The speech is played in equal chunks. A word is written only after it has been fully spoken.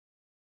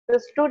So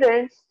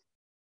students,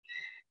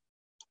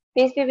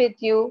 peace be with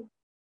you,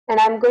 and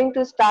I'm going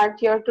to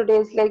start your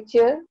today's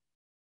lecture.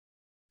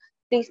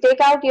 Please take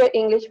out your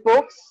English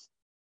books.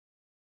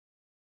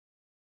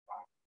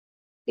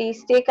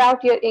 Please take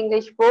out your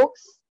English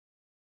books,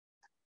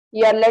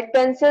 your lead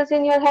pencils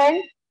in your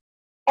hand,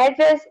 as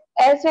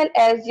well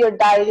as your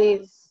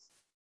diaries.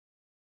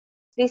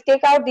 Please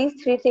take out these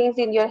three things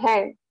in your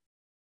hand.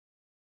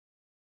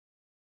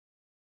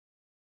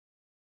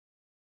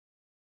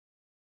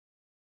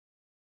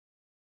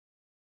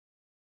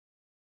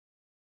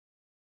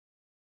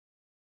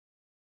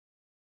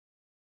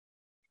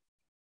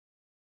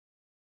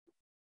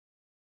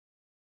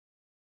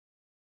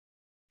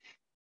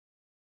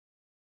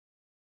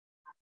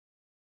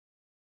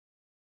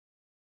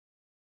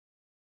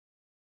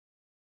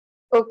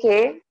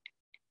 Okay.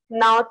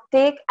 Now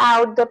take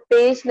out the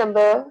page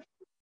number.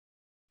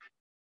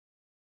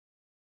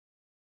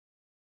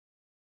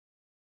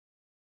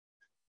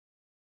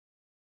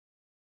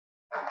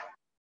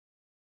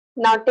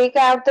 Now take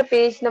out the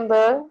page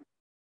number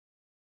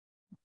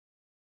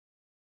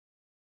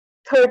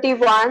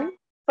 31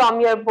 from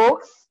your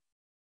books.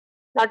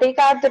 Now take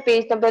out the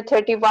page number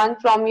 31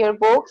 from your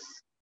books.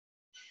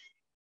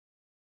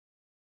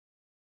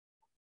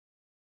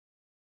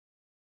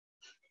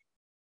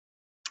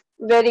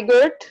 Very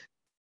good.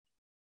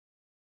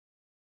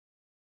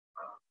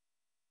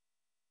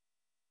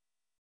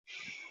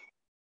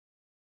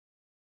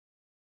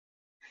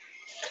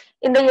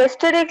 In the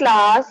yesterday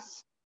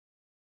class,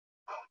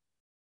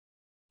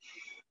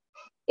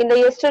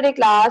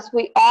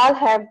 we all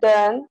have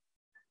done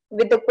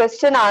with the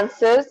question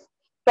answers.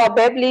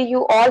 Probably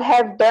you all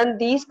have done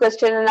these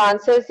question and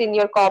answers in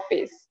your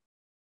copies.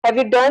 Have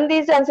you done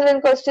these answers and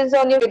questions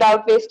on your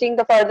without wasting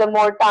the further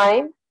more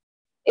time?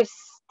 It's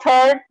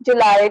 3rd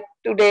July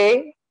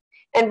today,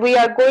 and we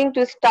are going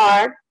to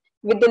start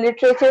with the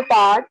literature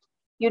part.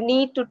 You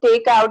need to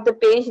take out the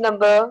page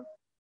number.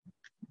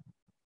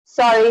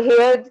 Sorry,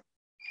 here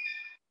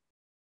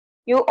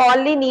you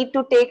only need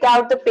to take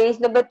out the page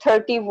number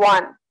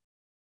 31.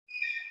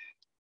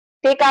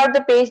 Take out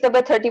the page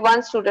number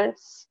 31,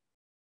 students.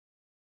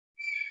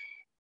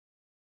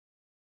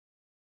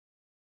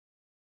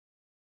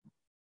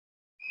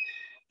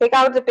 Take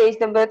out the page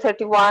number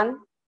 31.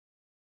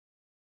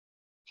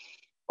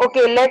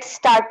 Okay, let's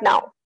start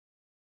now.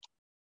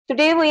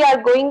 Today we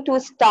are going to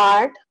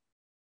start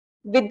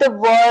with the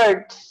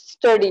word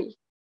study.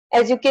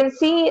 As you can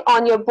see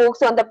on your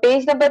books on the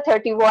page number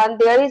 31,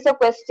 there is a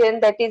question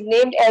that is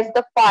named as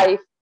the 5.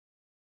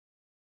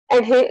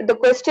 And here, the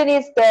question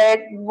is that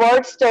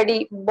word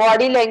study,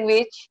 body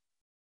language.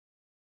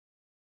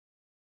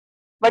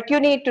 What you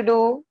need to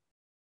do,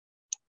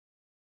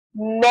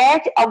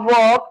 match a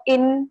verb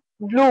in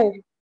blue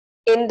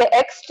in the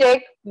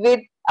extract with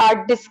a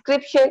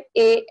description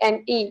A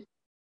and E.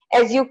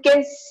 As you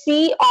can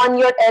see on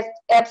your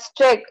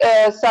extract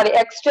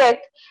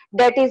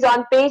that is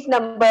on page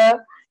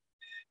number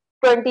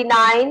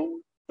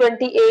 29,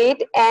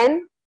 28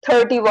 and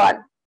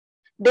 31.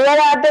 There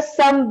are the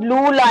some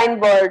blue line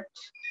words.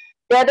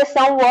 There are the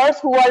some words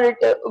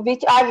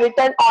which are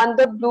written on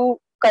the blue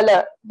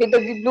color, with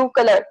the blue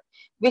color.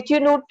 Which you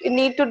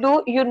need to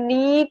do, you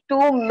need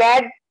to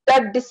match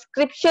the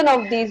description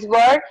of these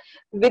words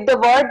with the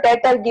word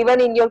that are given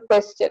in your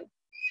question,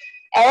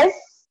 as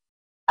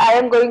I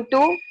am going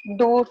to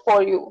do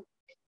for you.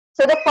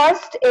 So the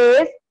first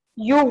is,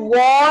 you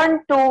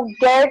want to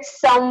get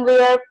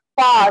somewhere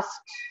fast.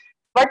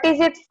 What is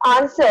its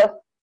answer?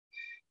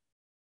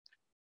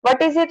 What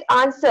is its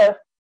answer?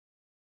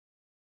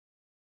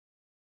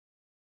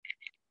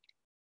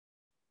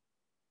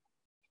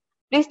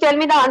 Please tell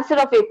me the answer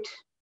of it.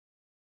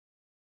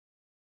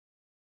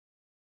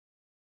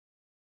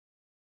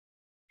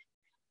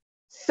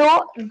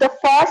 So the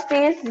first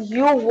is,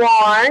 you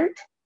want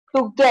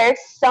to get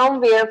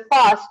somewhere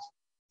fast.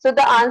 So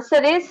the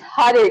answer is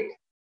hurried.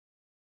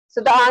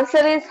 So the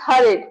answer is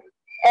hurried.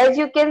 As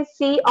you can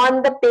see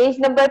on the page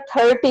number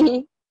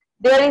 30,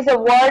 there is a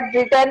word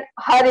written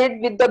hurried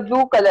with the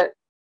blue color.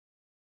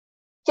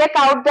 Check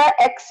out the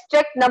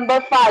extract number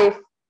 5,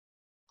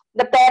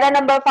 the para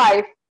number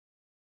 5.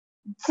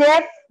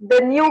 Jeff,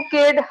 the new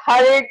kid,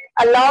 hurried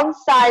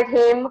alongside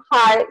him,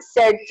 hi,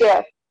 said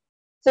Jeff.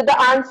 So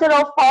the answer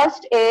of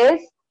first is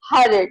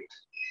hurried.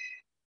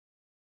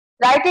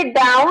 Write it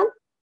down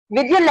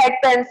with your lead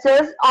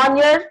pencils on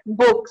your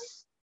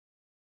books.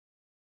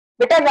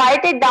 Better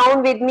write it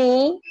down with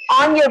me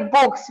on your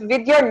books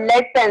with your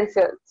lead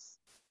pencils.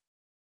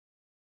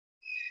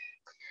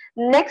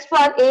 Next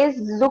one is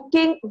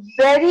looking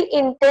very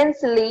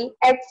intensely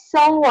at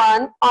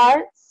someone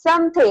or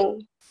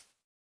something.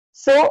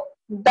 So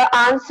the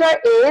answer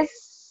is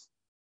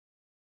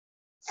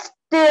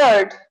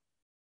stared.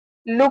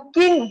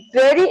 Looking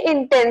very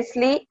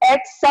intensely at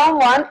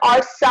someone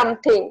or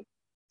something.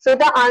 So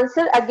the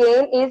answer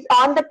again is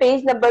on the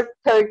page number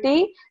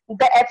 30,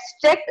 the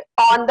abstract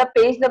on the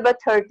page number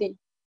 30.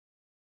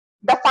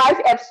 The 5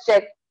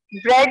 abstract.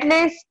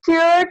 Bradley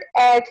stared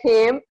at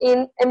him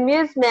in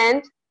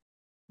amusement.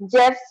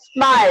 Jeff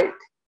smiled.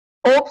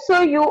 Hope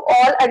so you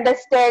all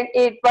understand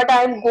it, what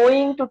I am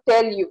going to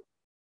tell you.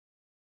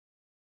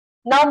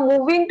 Now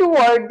moving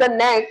toward the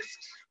next.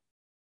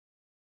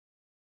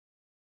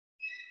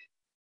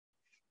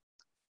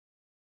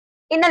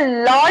 In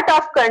a lot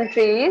of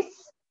countries,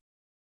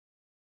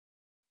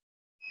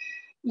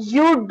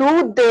 you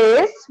do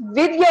this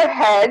with your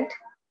head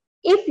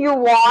if you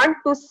want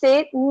to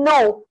say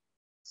no.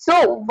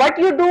 So what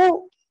you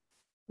do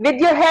with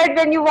your head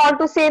when you want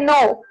to say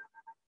no?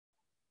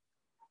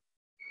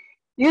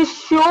 You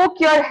shook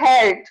your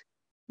head.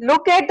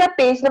 Look at the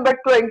page number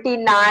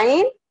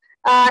 29.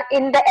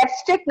 In the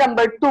abstract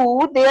number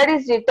 2, there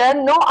is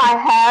written, no, I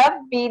have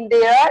been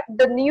there.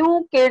 The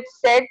new kid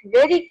said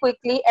very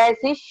quickly as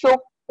he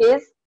shook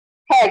his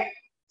head.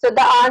 So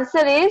the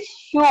answer is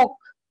shook.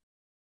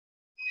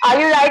 Are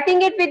you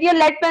writing it with your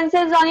lead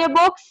pencils on your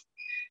books?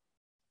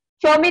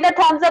 Show me the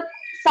thumbs up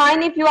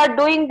sign if you are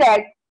doing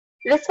that.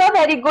 Risva,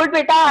 very good,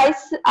 beta.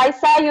 I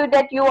saw you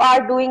that you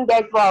are doing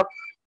that work.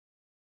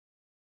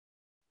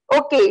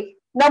 Okay,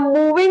 now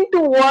moving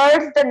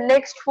towards the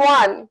next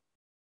one.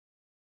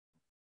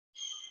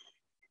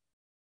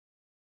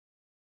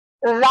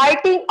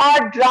 Writing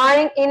or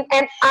drawing in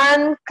an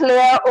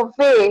unclear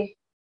way.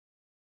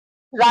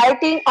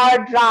 Writing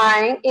or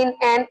drawing in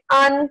an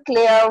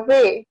unclear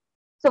way.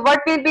 So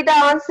what will be the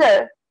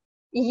answer?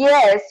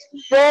 Yes,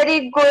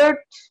 very good,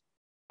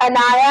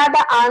 Anaya.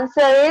 The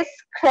answer is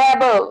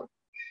Scrabble.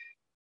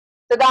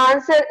 So the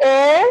answer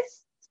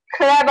is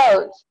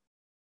Scrabble.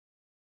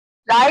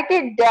 Write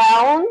it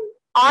down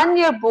on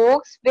your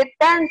books with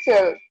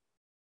pencil.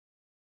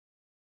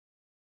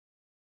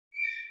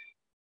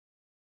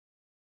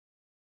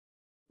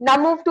 Now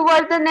move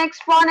towards the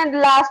next one and the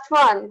last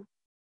one.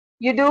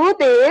 You do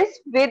this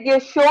with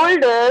your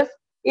shoulders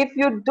if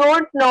you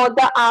don't know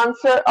the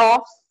answer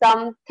of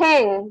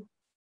something.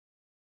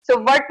 So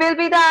what will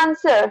be the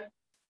answer?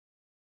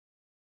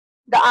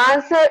 The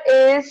answer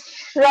is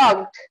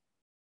shrugged.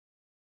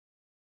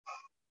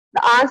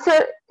 The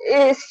answer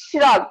is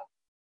shrugged.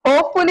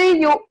 Hopefully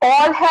you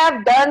all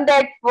have done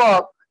that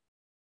work.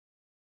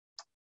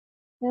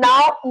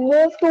 Now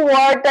move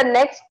toward the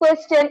next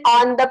question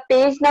on the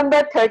page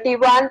number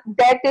 31,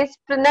 that is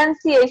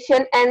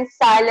pronunciation and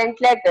silent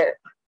letter.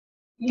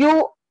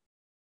 You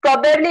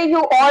probably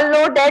you all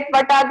know that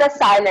what are the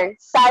silent.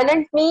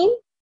 Silent mean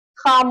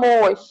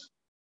khamosh.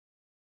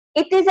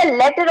 It is a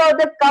letter or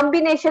the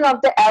combination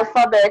of the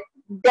alphabet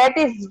that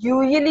is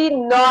usually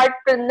not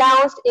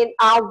pronounced in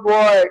a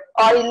word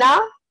or in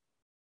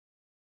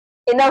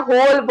a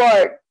whole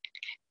word.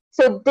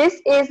 So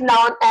this is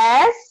known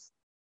as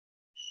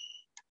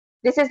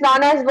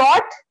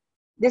what?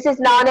 This is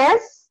known as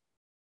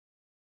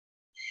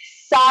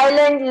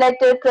silent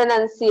letter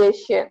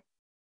pronunciation.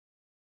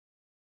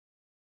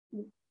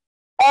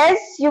 As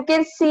you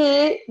can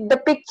see, the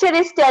picture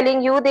is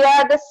telling you there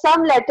are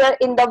some letter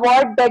in the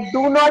word that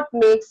do not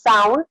make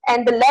sound,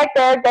 and the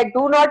letter that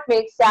do not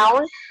make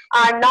sound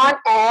are known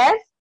as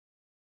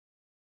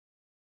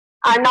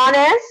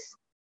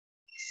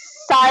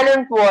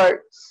silent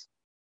words.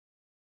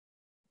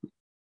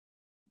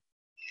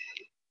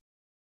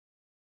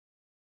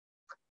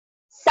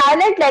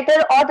 Silent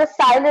letter or the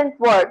silent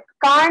word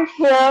can't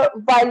hear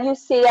while you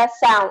say a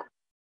sound.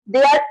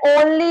 They are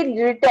only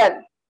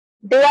written.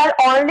 They are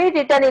only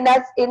written in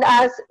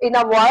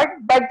a word,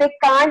 but they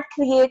can't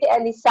create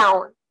any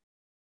sound.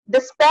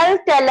 The spell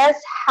tell us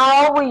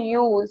how we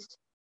used.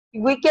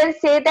 We can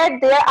say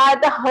that there are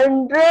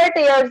 100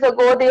 years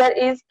ago there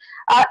is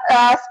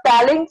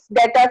spellings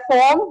that are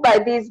formed by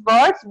these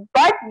words,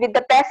 but with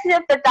the passage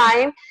of the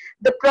time,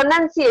 the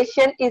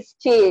pronunciation is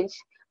changed.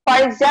 For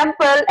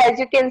example, as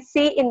you can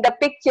see in the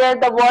picture,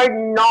 the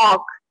word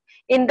knock.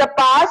 In the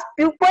past,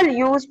 people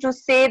used to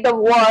say the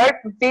word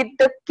with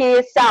the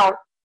K sound,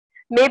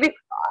 maybe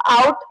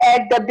out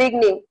at the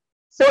beginning.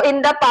 So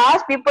in the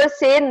past, people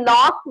say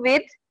knock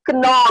with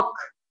knock.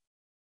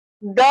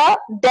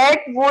 That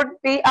would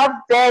be a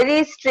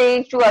very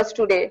strange to us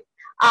today.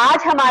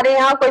 आज हमारे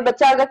यहाँ कोई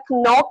बच्चा अगर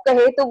knock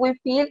कहे तो we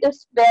feel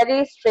it's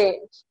very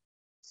strange.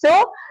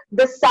 So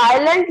the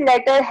silent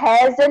letter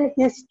has a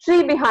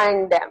history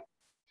behind them.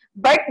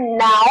 But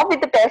now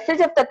with the passage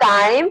of the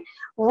time,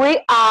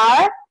 we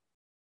are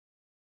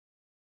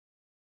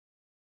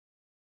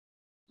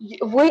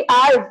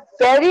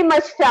very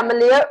much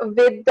familiar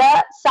with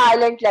the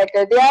silent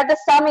letter. There are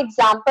some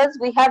examples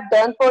we have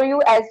done for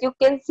you, as you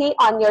can see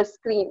on your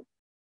screen.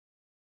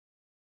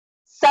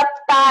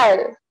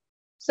 Subtile.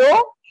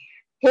 So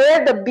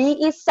here the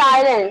B is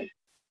silent.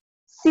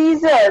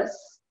 Scissors.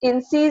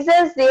 In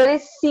scissors there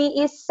is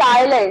C is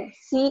silent.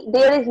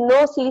 There is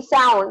no C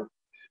sound.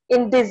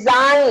 In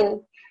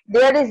design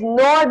there is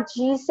no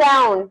G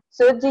sound.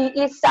 So G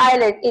is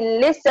silent.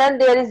 In listen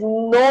there is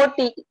no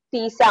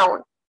T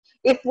sound.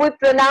 If we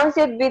pronounce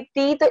it with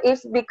T, so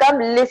it's become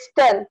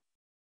listen.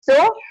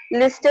 So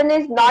listen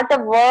is not a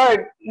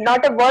word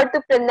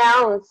to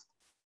pronounce.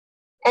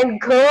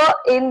 And go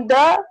in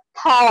the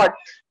thought.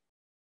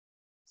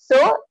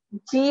 So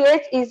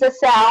GH is a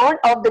sound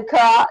of the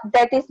ga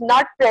that is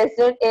not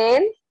present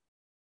in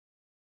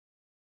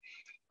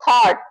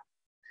thought.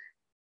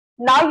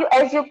 Now,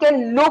 as you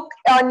can look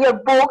on your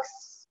books,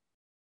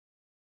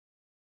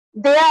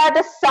 there are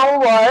the some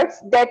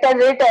words that are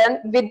written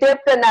with their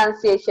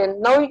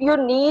pronunciation. Now you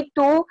need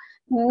to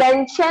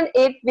mention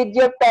it with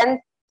your pen,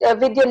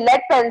 with your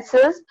lead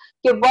pencils.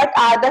 Okay, what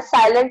are the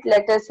silent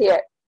letters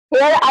here?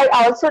 Here I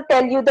also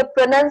tell you the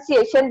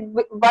pronunciation.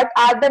 What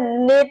are the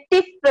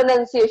native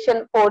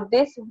pronunciation for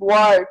this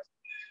word?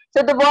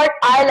 So the word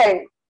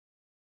island.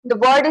 The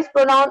word is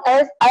pronounced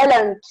as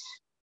island,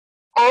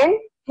 and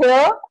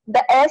here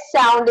the S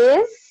sound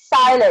is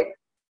silent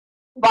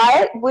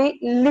while we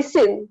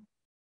listen.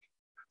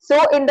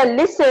 So in the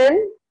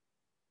listen,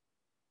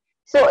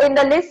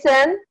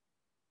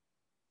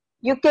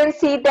 you can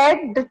see that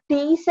the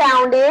T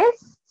sound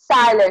is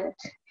silent.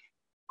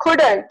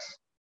 Couldn't.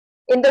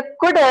 In the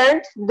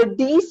couldn't, the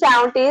D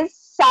sound is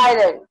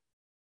silent.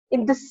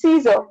 In the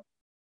Caesar.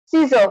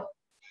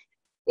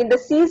 In the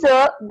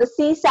Caesar, the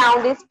C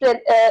sound is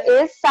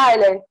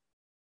silent.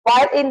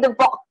 While in the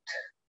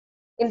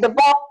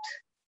walked,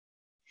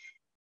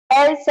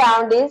 L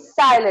sound is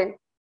silent.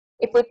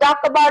 If we talk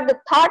about the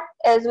thought,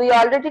 as we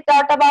already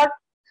talked about,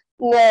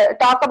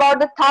 talk about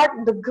the thought,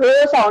 the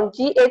G sound,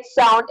 GH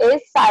sound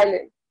is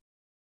silent.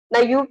 Now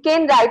you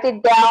can write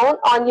it down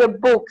on your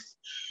books.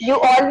 You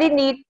only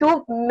need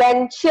to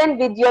mention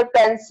with your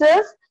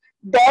pencils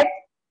that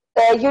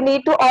you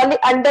need to only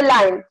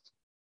underline.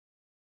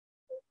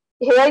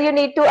 Here you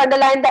need to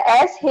underline the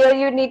S, here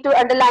you need to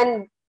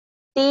underline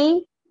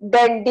T,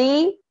 then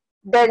D,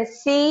 then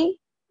C,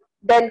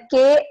 then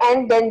K,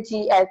 and then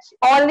GH.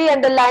 Only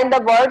underline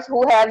the words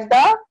who have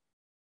the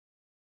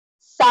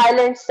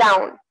silent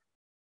sound.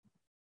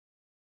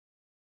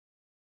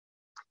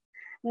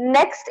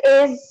 Next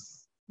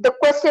is the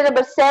question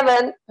number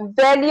 7,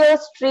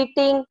 values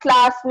treating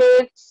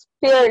classmates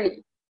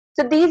fairly.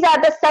 So these are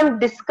the some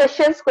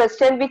discussions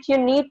question which you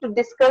need to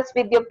discuss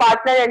with your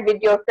partner and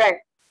with your friend.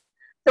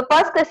 So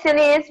first question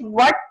is,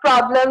 what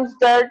problems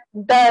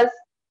does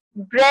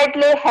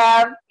Bradley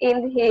have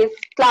in his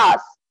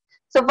class?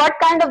 So what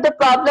kind of the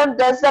problem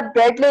does the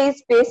Bradley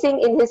is facing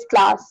in his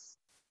class?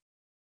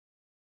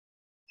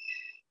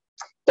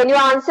 Can you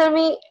answer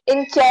me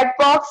in chat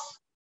box?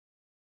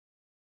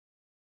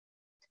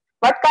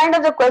 What kind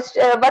of the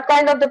question? What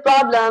kind of the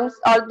problems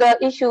or the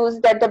issues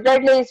that the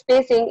Bradley is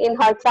facing in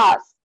her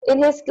class?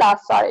 In his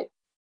class, sorry.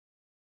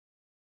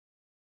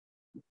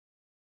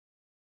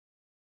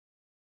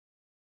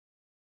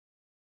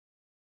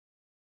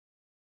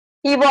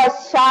 He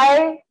was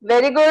shy.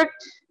 Very good.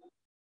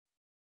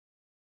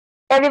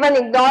 Everyone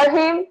ignore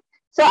him.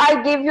 So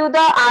I give you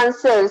the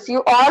answers.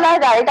 You all are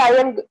right.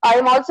 I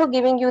am also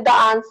giving you the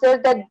answer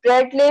that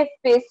Bradley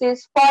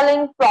faces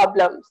following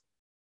problems.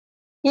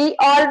 He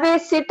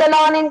always sit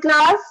alone in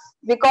class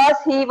because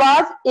he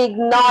was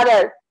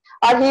ignored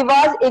or he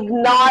was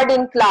ignored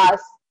in class.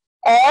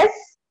 As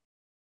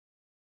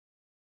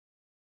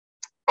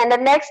and the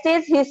next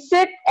is he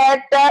sit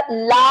at the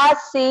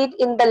last seat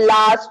in the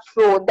last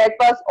row. That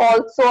was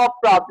also a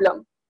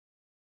problem.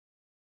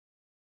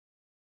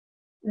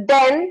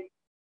 Then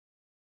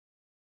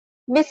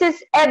Mrs.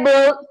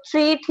 Abel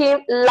treat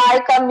him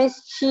like a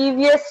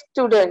mischievous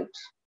student.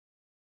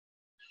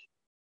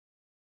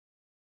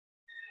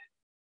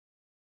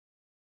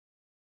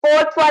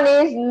 Fourth one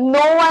is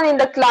no one in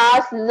the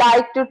class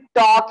like to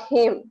talk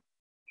him.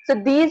 So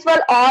these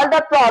were all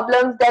the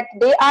problems that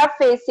they are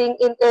facing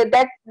in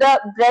that the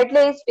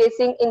Bradley is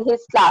facing in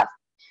his class.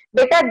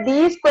 Beta,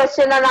 these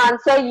question and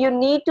answer you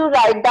need to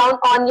write down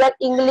on your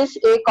English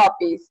A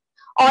copies.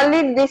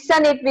 Only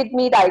listen it with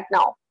me right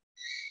now.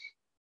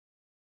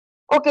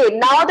 Okay,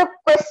 now the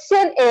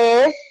question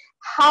is,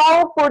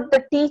 how could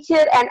the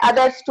teacher and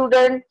other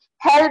students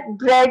help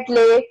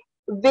Bradley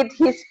with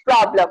his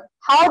problem?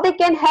 How they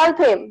can help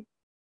him?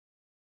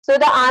 So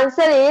the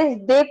answer is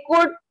they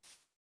could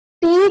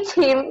teach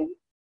him,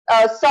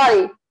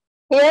 sorry,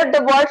 here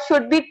the word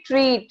should be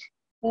treat,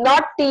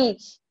 not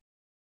teach.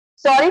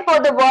 Sorry for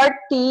the word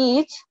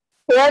teach,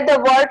 here the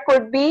word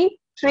could be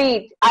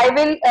treat. I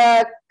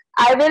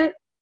will,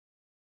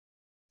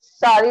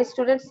 sorry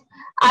students,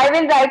 I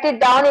will write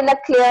it down in a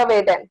clear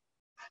way then.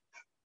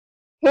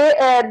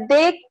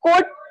 They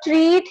could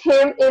treat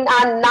him in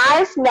a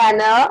nice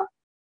manner,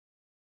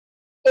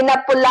 in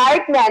a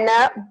polite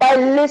manner by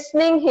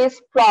listening his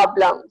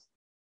problems.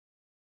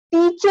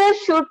 Teachers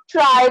should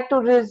try to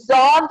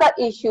resolve the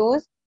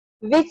issues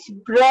which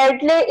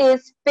Bradley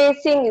is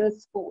facing in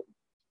school.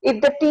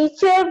 If the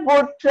teacher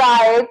would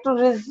try to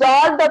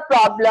resolve the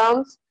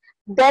problems,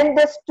 then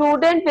the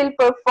student will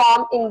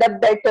perform in the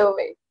better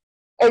way.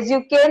 As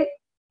you can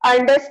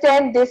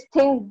understand this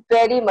thing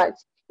very much.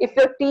 If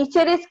your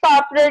teacher is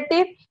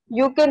cooperative,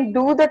 you can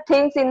do the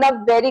things in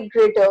a very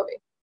greater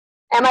way.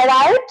 Am I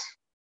right?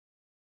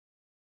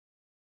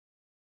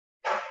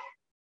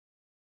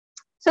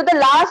 So the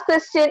last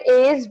question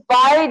is,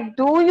 why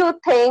do you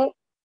think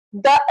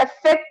the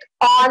effect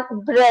on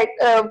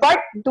what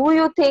do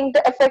you think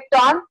the effect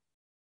on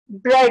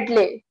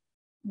Bradley?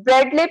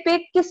 Bradley पे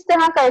किस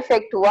तरह का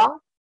effect हुआ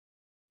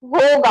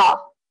होगा?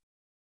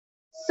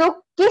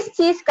 So किस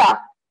चीज का?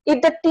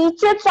 If the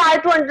teacher try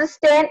to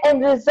understand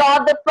and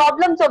resolve the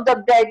problems of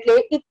the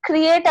Bradley, it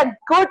create a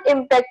good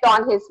impact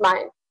on his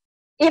mind.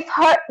 If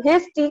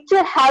his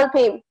teacher help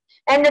him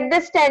and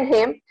understand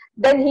him,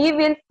 then he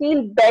will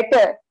feel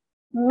better.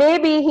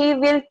 Maybe he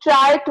will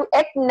try to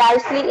act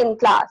nicely in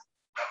class.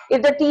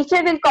 If the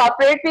teacher will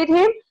cooperate with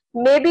him,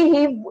 maybe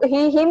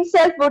he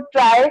himself would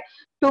try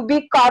to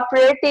be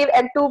cooperative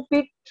and to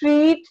be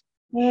treat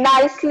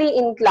nicely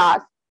in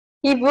class.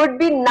 He would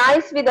be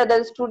nice with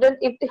other students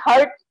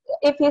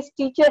if his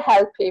teacher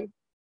helped him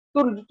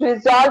to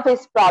resolve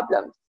his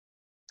problems.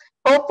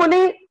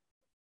 Hopefully,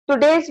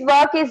 today's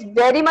work is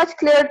very much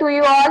clear to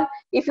you all.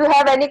 If you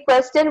have any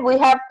question, we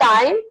have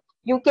time.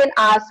 You can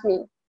ask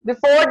me.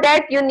 Before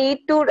that, you need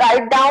to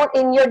write down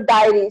in your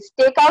diaries.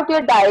 Take out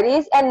your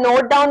diaries and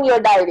note down your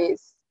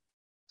diaries.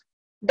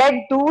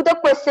 Then do the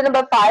question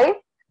number 5.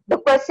 The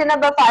question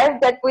number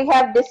 5 that we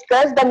have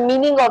discussed the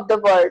meaning of the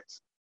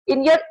words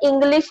in your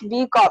English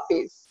B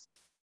copies.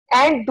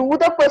 And do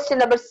the question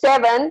number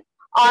 7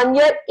 on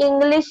your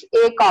English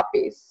A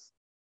copies.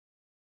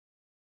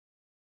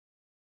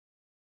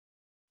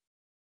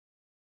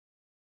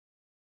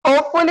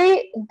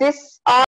 Hopefully this